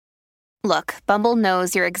Look, Bumble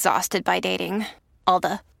knows you're exhausted by dating. All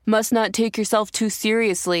the, must not take yourself too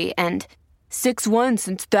seriously, and 6'1"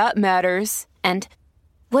 since that matters. And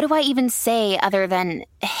what do I even say other than,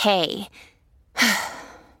 hey?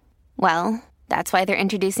 Well, that's why they're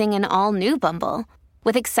introducing an all-new Bumble,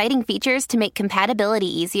 with exciting features to make compatibility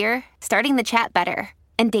easier, starting the chat better,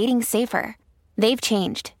 and dating safer. They've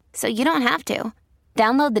changed, so you don't have to.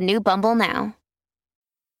 Download the new Bumble now.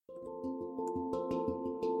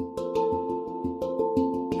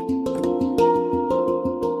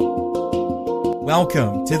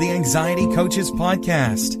 Welcome to the Anxiety Coaches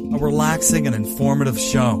Podcast, a relaxing and informative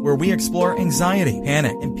show where we explore anxiety,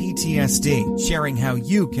 panic, and PTSD, sharing how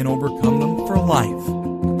you can overcome them for life.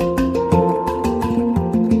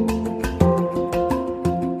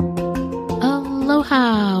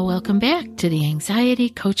 Aloha! Welcome back to the Anxiety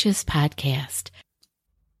Coaches Podcast.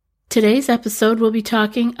 Today's episode will be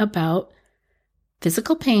talking about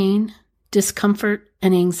physical pain, discomfort,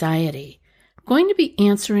 and anxiety. I'm going to be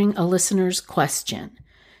answering a listener's question.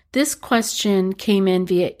 This question came in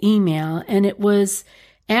via email, and it was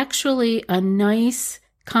actually a nice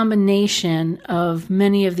combination of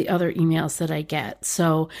many of the other emails that I get.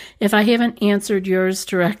 So if I haven't answered yours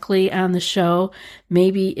directly on the show,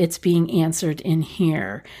 maybe it's being answered in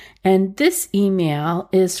here. And this email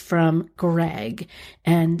is from Greg.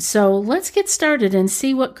 And so let's get started and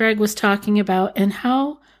see what Greg was talking about and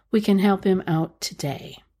how we can help him out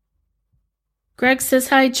today. Greg says,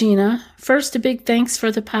 "Hi, Gina. First, a big thanks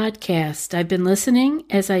for the podcast. I've been listening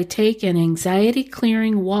as I take an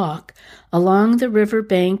anxiety-clearing walk along the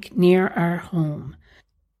riverbank near our home.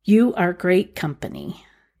 You are great company.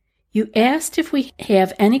 You asked if we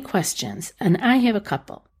have any questions, and I have a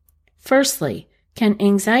couple. Firstly, can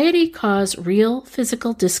anxiety cause real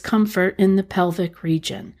physical discomfort in the pelvic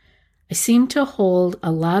region? I seem to hold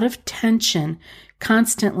a lot of tension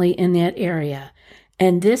constantly in that area,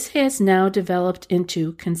 and this has now developed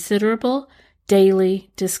into considerable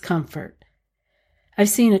daily discomfort. I've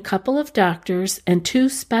seen a couple of doctors and 2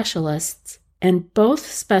 specialists, and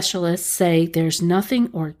both specialists say there's nothing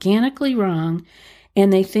organically wrong,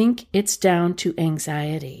 and they think it's down to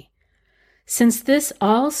anxiety. Since this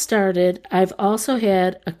all started, I've also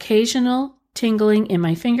had occasional tingling in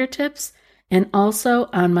my fingertips and also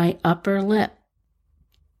on my upper lip.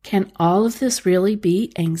 Can all of this really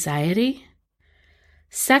be anxiety?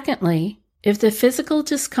 Secondly, if the physical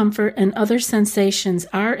discomfort and other sensations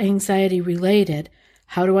are anxiety-related,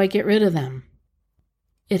 how do I get rid of them?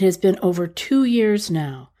 It has been over 2 years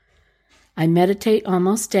now. I meditate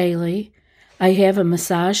almost daily. I have a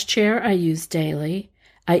massage chair I use daily.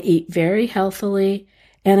 I eat very healthily,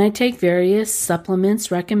 and I take various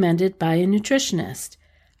supplements recommended by a nutritionist.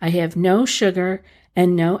 I have no sugar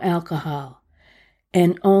and no alcohol,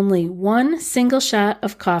 and only 1 single shot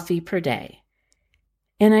of coffee per day.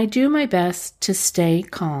 And I do my best to stay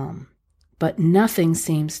calm, but nothing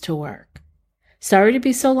seems to work. Sorry to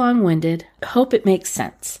be so long-winded. Hope it makes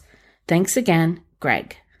sense. Thanks again,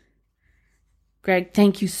 Greg." Greg,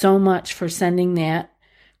 thank you so much for sending that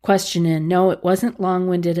question in. No, it wasn't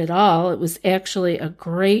long-winded at all. It was actually a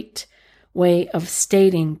great way of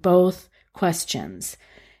stating both questions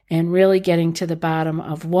and really getting to the bottom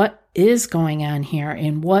of what is going on here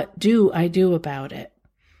and what do I do about it.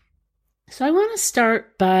 So I want to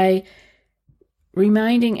start by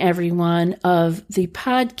reminding everyone of the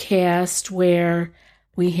podcast where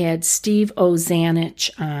we had Steve Ozanich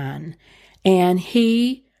on, and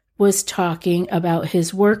he was talking about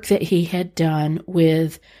his work that he had done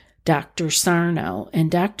with Dr. Sarno. And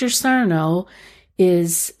Dr. Sarno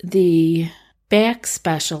is the back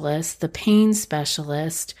specialist, the pain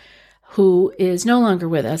specialist, who is no longer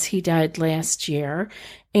with us. He died last year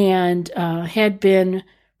and had been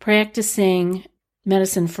practicing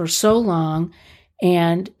medicine for so long,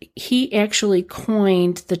 and he actually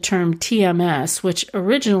coined the term TMS, which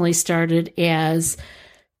originally started as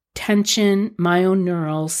tension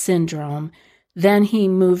myoneural syndrome. Then he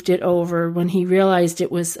moved it over when he realized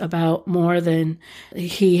it was about more than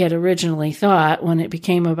he had originally thought. When it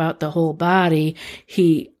became about the whole body,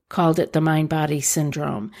 he called it the mind-body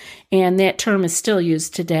syndrome, and that term is still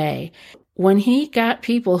used today. When he got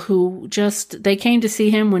people who they came to see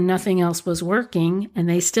him when nothing else was working, and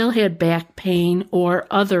they still had back pain or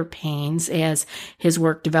other pains as his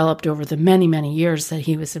work developed over the many, many years that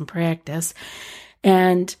he was in practice.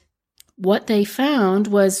 And what they found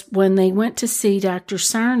was when they went to see Dr.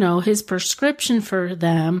 Sarno, his prescription for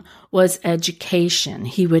them was education.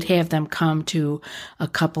 He would have them come to a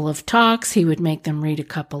couple of talks. He would make them read a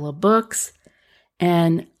couple of books,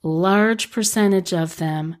 and large percentage of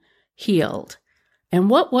them healed. And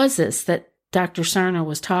what was this that Dr. Sarno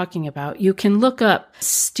was talking about. You can look up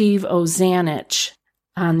Steve Ozanich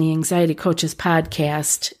on the Anxiety Coaches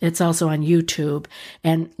podcast. It's also on YouTube,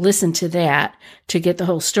 and listen to that to get the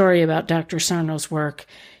whole story about Dr. Sarno's work.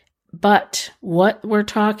 But what we're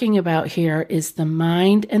talking about here is the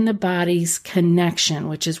mind and the body's connection,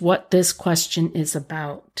 which is what this question is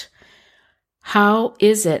about. How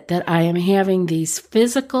is it that I am having these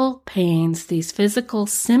physical pains, these physical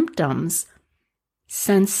symptoms,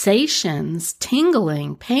 sensations,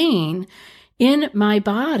 tingling, pain in my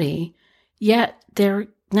body, yet they're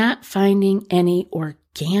not finding any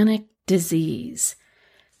organic disease?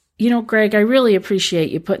 You know, Greg, I really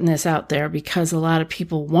appreciate you putting this out there because a lot of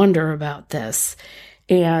people wonder about this.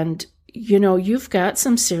 And, you know, you've got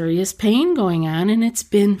some serious pain going on, and it's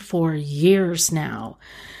been for years now.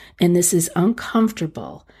 And this is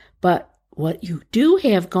uncomfortable. But what you do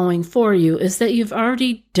have going for you is that you've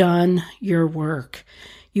already done your work.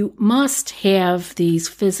 You must have these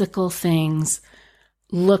physical things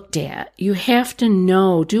looked at. You have to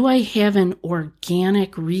know, do I have an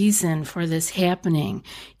organic reason for this happening?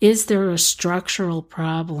 Is there a structural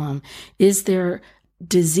problem? Is there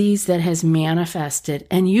disease that has manifested?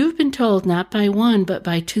 And you've been told not by one, but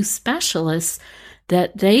by two specialists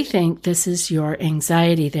that they think this is your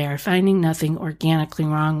anxiety. They are finding nothing organically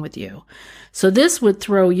wrong with you. So this would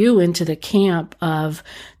throw you into the camp of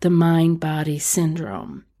the mind-body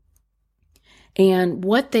syndrome. And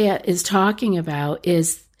what that is talking about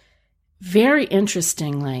is, very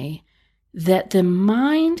interestingly, that the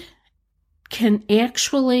mind can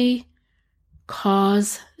actually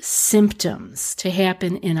cause symptoms to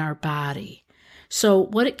happen in our body. So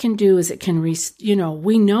what it can do is it can, we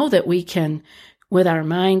know that we can, with our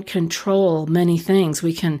mind, control many things.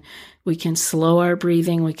 We can slow our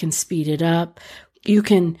breathing. We can speed it up. You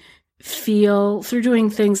can feel through doing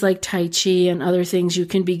things like Tai Chi and other things, you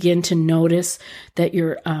can begin to notice that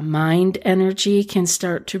your mind energy can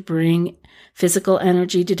start to bring physical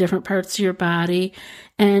energy to different parts of your body.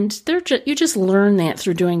 And you just learn that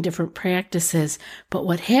through doing different practices. But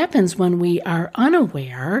what happens when we are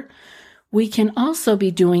unaware, we can also be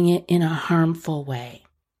doing it in a harmful way.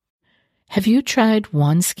 Have you tried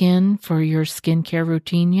OneSkin for your skincare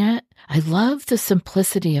routine yet? I love the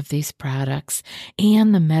simplicity of these products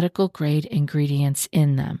and the medical-grade ingredients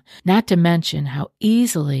in them, not to mention how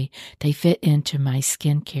easily they fit into my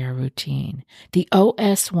skincare routine. The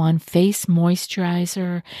OS1 Face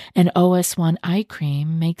Moisturizer and OS1 Eye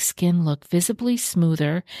Cream make skin look visibly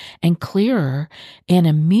smoother and clearer and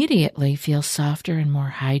immediately feel softer and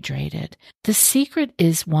more hydrated. The secret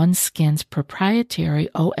is OneSkin's proprietary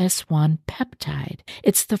OS1 peptide.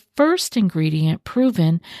 It's the first ingredient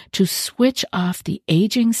proven to switch off the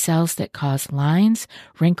aging cells that cause lines,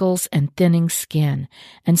 wrinkles, and thinning skin,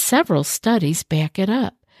 and several studies back it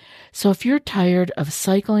up. So if you're tired of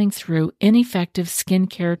cycling through ineffective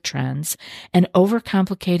skincare trends and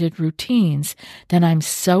overcomplicated routines, then I'm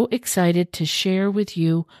so excited to share with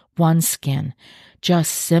you OneSkin,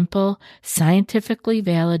 just simple, scientifically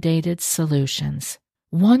validated solutions.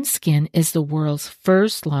 OneSkin is the world's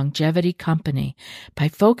first longevity company. By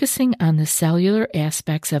focusing on the cellular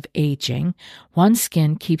aspects of aging,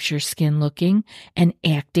 OneSkin keeps your skin looking and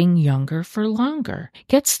acting younger for longer.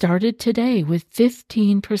 Get started today with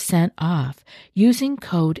 15% off using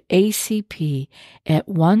code ACP at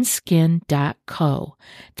oneskin.co.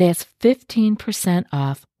 That's 15%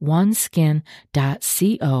 off oneskin.co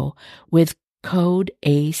with code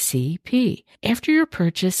ACP. After your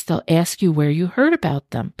purchase, they'll ask you where you heard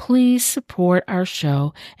about them. Please support our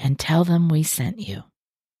show and tell them we sent you.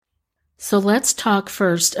 So let's talk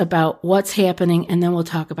first about what's happening, and then we'll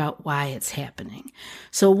talk about why it's happening.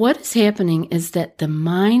 So what is happening is that the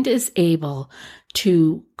mind is able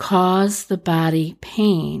to cause the body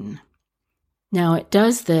pain. Now, it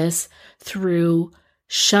does this through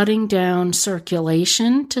shutting down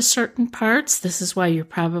circulation to certain parts. This is why you're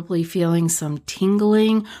probably feeling some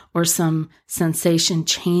tingling or some sensation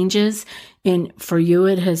changes. And for you,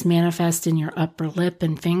 it has manifested in your upper lip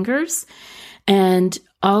and fingers. And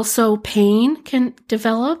also pain can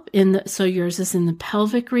develop so yours is in the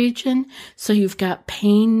pelvic region. So you've got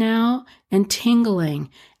pain now and tingling.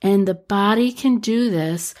 And the body can do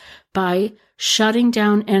this by shutting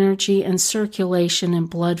down energy and circulation and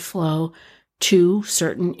blood flow to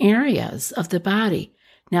certain areas of the body.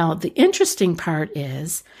 Now, the interesting part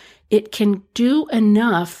is it can do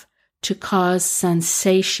enough to cause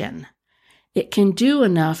sensation. It can do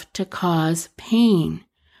enough to cause pain,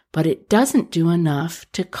 but it doesn't do enough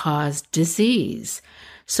to cause disease.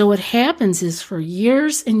 So what happens is for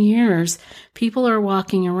years and years, people are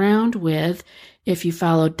walking around with If you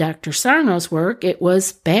followed Dr. Sarno's work, it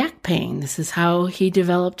was back pain. This is how he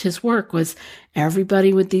developed his work, was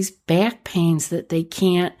everybody with these back pains that they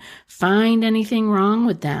can't find anything wrong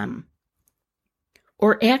with them.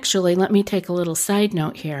 Or actually, let me take a little side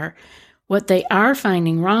note here. What they are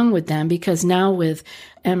finding wrong with them, because now with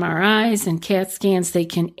MRIs and CAT scans, they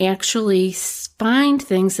can actually find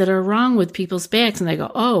things that are wrong with people's backs. And they go,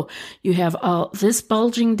 oh, you have all this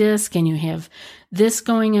bulging disc, and you have this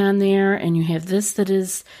going on there, and you have this that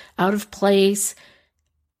is out of place.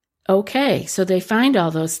 Okay, so they find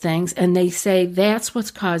all those things, and they say that's what's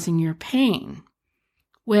causing your pain.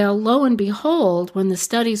 Well, lo and behold, when the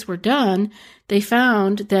studies were done, they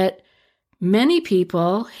found that many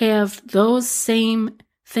people have those same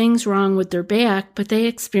things wrong with their back, but they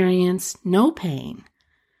experience no pain.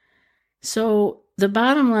 So the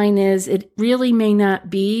bottom line is, it really may not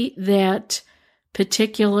be that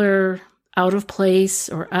particular out of place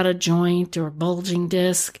or out of joint or bulging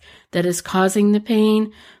disc that is causing the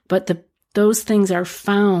pain, but those things are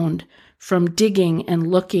found from digging and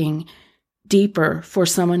looking deeper for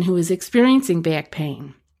someone who is experiencing back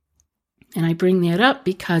pain. And I bring that up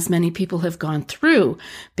because many people have gone through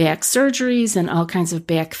back surgeries and all kinds of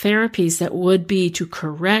back therapies that would be to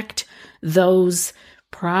correct those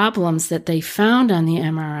problems that they found on the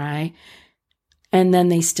MRI, and then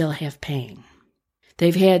they still have pain.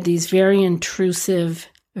 They've had these very intrusive,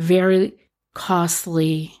 very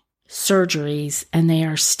costly surgeries, and they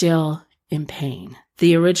are still in pain.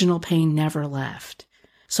 The original pain never left.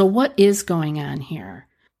 So what is going on here?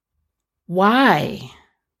 Why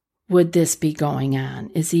would this be going on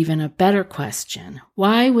is even a better question.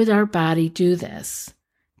 Why would our body do this?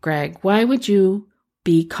 Greg, why would you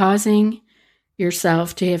be causing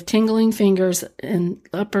yourself to have tingling fingers and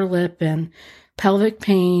upper lip and pelvic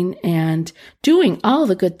pain and doing all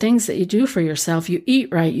the good things that you do for yourself? You eat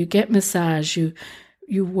right, you get massage,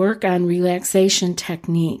 you work on relaxation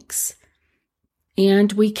techniques.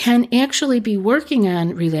 And we can actually be working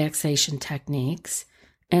on relaxation techniques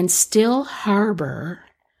and still harbor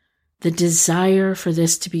the desire for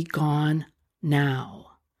this to be gone now.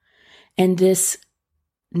 And this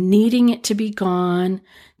needing it to be gone,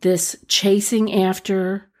 this chasing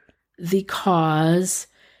after the cause,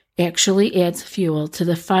 actually adds fuel to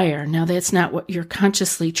the fire. Now, that's not what you're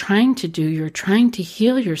consciously trying to do. You're trying to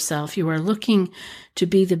heal yourself. You are looking to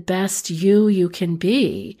be the best you can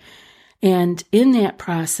be. And in that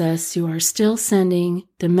process, you are still sending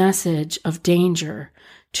the message of danger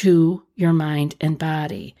to your mind and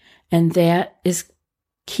body. And that is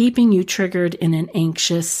keeping you triggered in an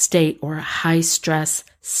anxious state or a high stress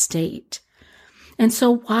state. And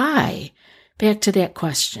so why? Back to that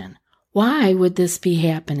question. Why would this be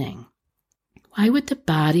happening? Why would the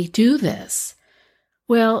body do this?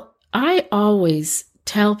 Well, I always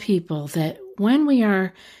tell people that when we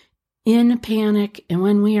are in panic and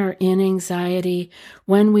when we are in anxiety,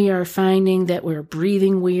 when we are finding that we're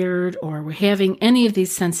breathing weird or we're having any of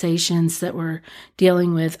these sensations that we're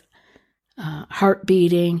dealing with, heart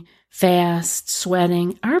beating, fast,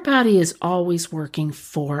 sweating, our body is always working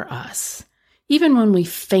for us. Even when we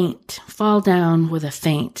faint, fall down with a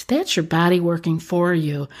faint, that's your body working for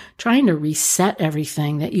you, trying to reset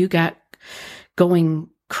everything that you got going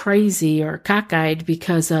crazy or cockeyed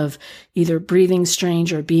because of either breathing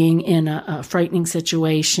strange or being in a frightening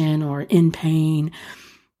situation or in pain.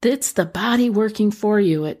 It's the body working for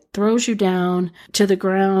you. It throws you down to the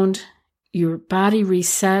ground. Your body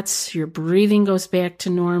resets, your breathing goes back to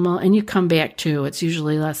normal, and you come back to. It's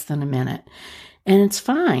usually less than a minute. And it's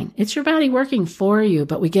fine. It's your body working for you,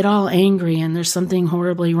 but we get all angry and there's something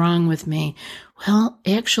horribly wrong with me. Well,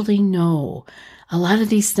 actually, no. A lot of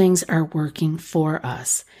these things are working for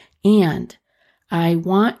us. And I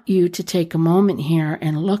want you to take a moment here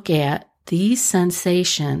and look at these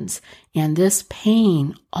sensations and this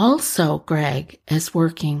pain also, Greg, is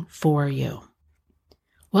working for you.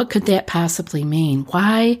 What could that possibly mean?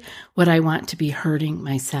 Why would I want to be hurting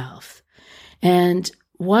myself? And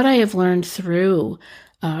what I have learned through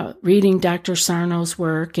reading Dr. Sarno's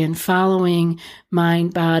work and following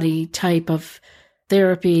mind-body type of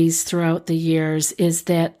therapies throughout the years is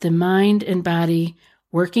that the mind and body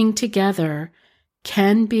working together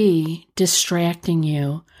can be distracting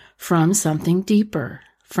you from something deeper,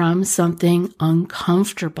 from something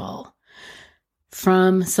uncomfortable,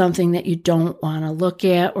 from something that you don't want to look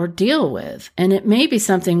at or deal with. And it may be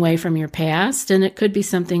something way from your past, and it could be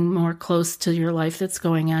something more close to your life that's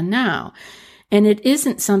going on now. And it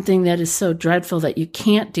isn't something that is so dreadful that you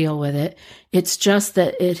can't deal with it. It's just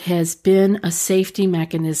that it has been a safety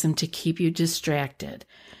mechanism to keep you distracted.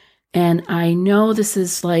 And I know this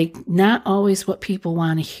is like not always what people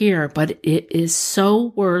want to hear, but it is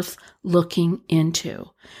so worth looking into,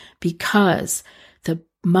 because the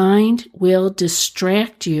mind will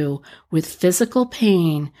distract you with physical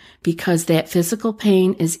pain, because that physical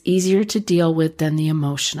pain is easier to deal with than the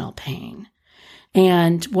emotional pain.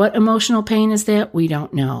 And what emotional pain is that? We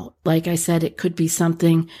don't know. Like I said, it could be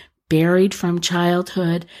something buried from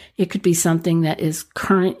childhood. It could be something that is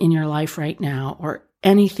current in your life right now, or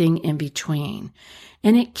anything in between.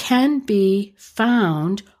 And it can be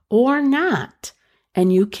found or not,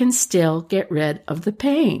 and you can still get rid of the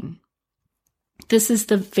pain. This is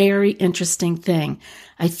the very interesting thing.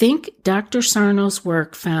 I think Dr. Sarno's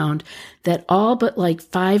work found that all but like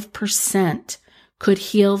 5% could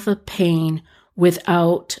heal the pain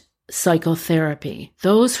without psychotherapy.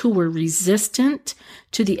 Those who were resistant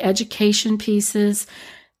to the education pieces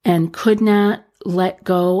and could not let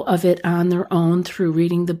go of it on their own through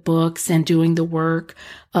reading the books and doing the work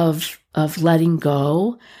of letting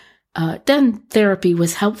go, then therapy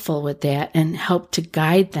was helpful with that and helped to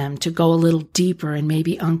guide them to go a little deeper and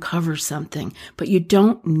maybe uncover something. But you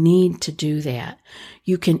don't need to do that.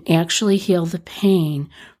 You can actually heal the pain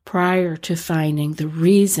prior to finding the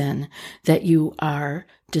reason that you are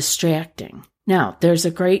distracting. Now, there's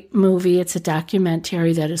a great movie. It's a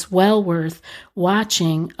documentary that is well worth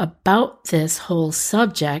watching about this whole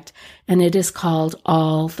subject, and it is called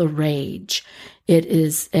All the Rage. It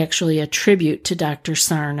is actually a tribute to Dr.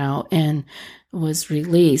 Sarno and was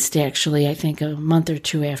released actually, I think, a month or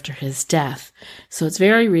two after his death. So it's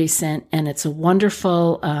very recent, and it's a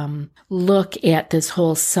wonderful look at this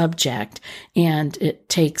whole subject, and it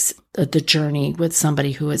takes the journey with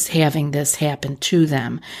somebody who is having this happen to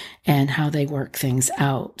them and how they work things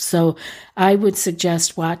out. So I would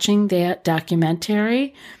suggest watching that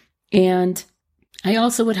documentary, and I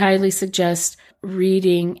also would highly suggest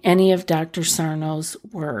reading any of Dr. Sarno's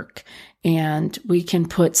work. And we can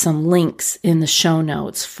put some links in the show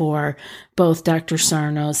notes for both Dr.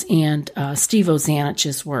 Sarno's and Steve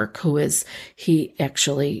Ozanich's work, he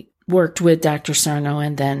actually worked with Dr. Sarno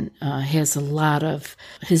and then has a lot of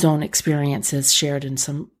his own experiences shared in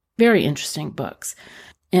some very interesting books.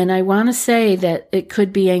 And I want to say that it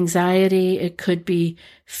could be anxiety, it could be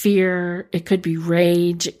fear, it could be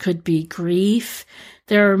rage, it could be grief.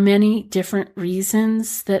 There are many different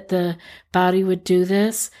reasons that the body would do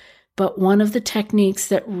this. But one of the techniques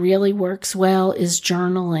that really works well is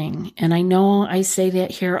journaling. And I know I say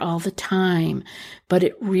that here all the time, but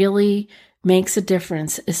it really makes a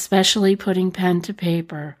difference, especially putting pen to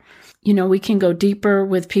paper. You know, we can go deeper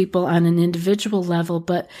with people on an individual level,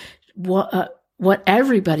 but what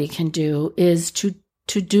everybody can do is to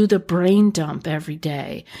do the brain dump every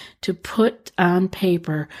day, to put on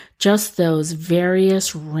paper just those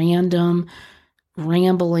various random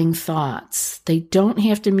rambling thoughts. They don't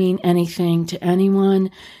have to mean anything to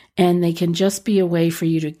anyone, and they can just be a way for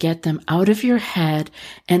you to get them out of your head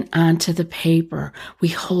and onto the paper. We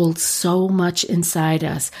hold so much inside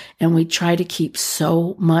us, and we try to keep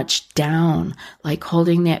so much down, like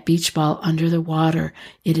holding that beach ball under the water.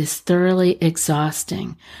 It is thoroughly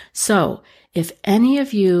exhausting. So if any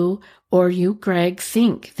of you or you, Greg,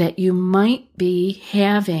 think that you might be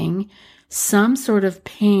having some sort of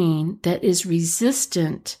pain that is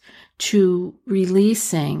resistant to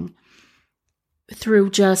releasing through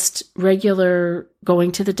just regular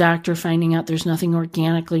going to the doctor, finding out there's nothing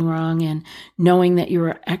organically wrong, and knowing that you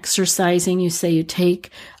are exercising. You say you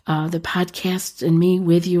take the podcast and me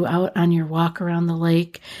with you out on your walk around the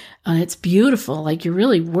lake. It's beautiful. Like you're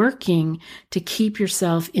really working to keep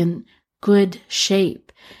yourself in good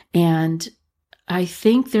shape. And I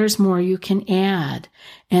think there's more you can add.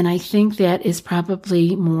 And I think that is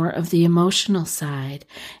probably more of the emotional side.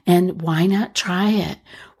 And why not try it?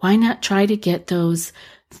 Why not try to get those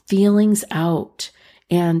feelings out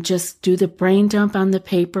and just do the brain dump on the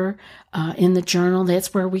paper in the journal?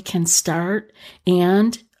 That's where we can start.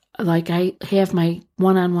 And like I have my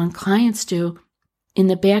one-on-one clients do, in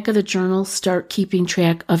the back of the journal, start keeping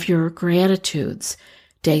track of your gratitudes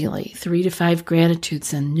daily, 3 to 5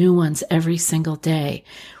 gratitudes and new ones every single day.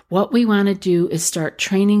 What we want to do is start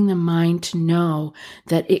training the mind to know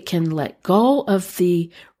that it can let go of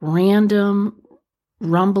the random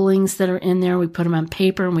rumblings that are in there. We put them on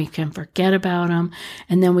paper and we can forget about them.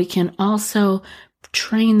 And then we can also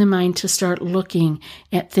train the mind to start looking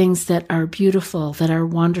at things that are beautiful, that are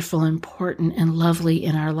wonderful, important, and lovely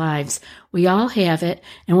in our lives. We all have it,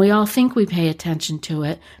 and we all think we pay attention to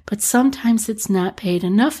it, but sometimes it's not paid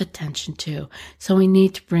enough attention to. So we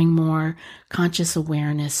need to bring more conscious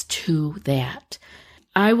awareness to that.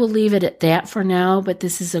 I will leave it at that for now, but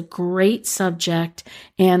this is a great subject,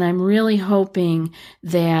 and I'm really hoping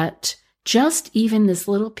that just even this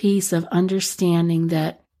little piece of understanding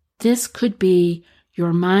that this could be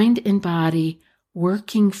your mind and body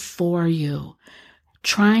working for you,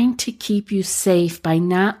 trying to keep you safe by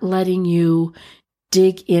not letting you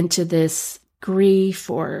dig into this grief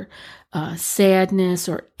or sadness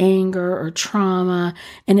or anger or trauma,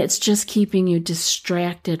 and it's just keeping you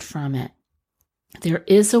distracted from it. There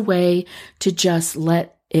is a way to just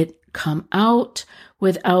let it come out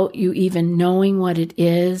without you even knowing what it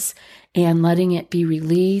is and letting it be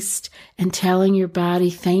released and telling your body,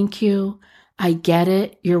 thank you. I get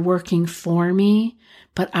it. You're working for me,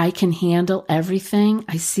 but I can handle everything.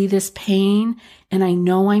 I see this pain and I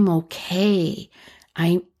know I'm okay.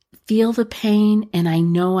 I feel the pain and I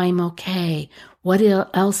know I'm okay. What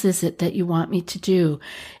else is it that you want me to do?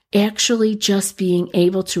 Actually just being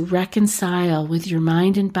able to reconcile with your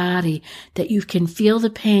mind and body that you can feel the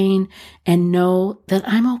pain and know that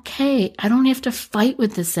I'm okay. I don't have to fight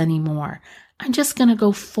with this anymore. I'm just going to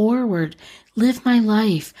go forward, live my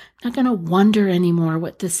life. I'm not going to wonder anymore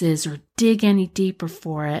what this is or dig any deeper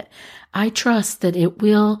for it. I trust that it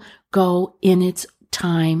will go in its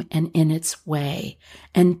time and in its way.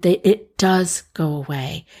 And it does go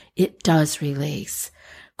away. It does release.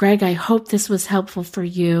 Greg, I hope this was helpful for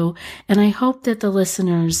you, and I hope that the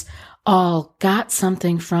listeners all got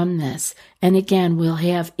something from this. And again, we'll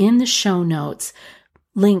have in the show notes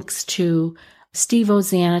links to Steve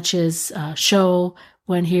Ozanich's show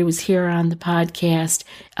when he was here on the podcast,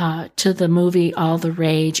 to the movie All the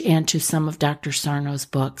Rage, and to some of Dr. Sarno's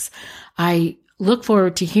books. I look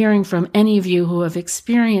forward to hearing from any of you who have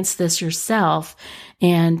experienced this yourself,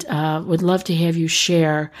 and would love to have you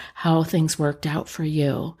share how things worked out for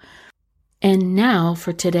you. And now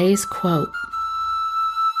for today's quote.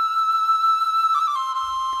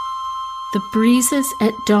 The breezes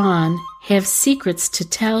at dawn have secrets to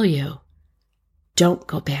tell you. Don't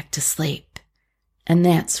go back to sleep. And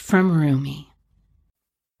that's from Rumi.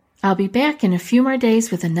 I'll be back in a few more days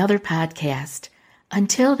with another podcast.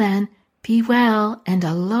 Until then, be well and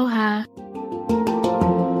aloha.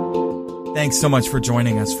 Thanks so much for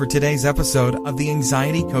joining us for today's episode of the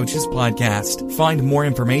Anxiety Coaches Podcast. Find more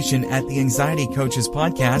information at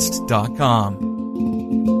theanxietycoachespodcast.com.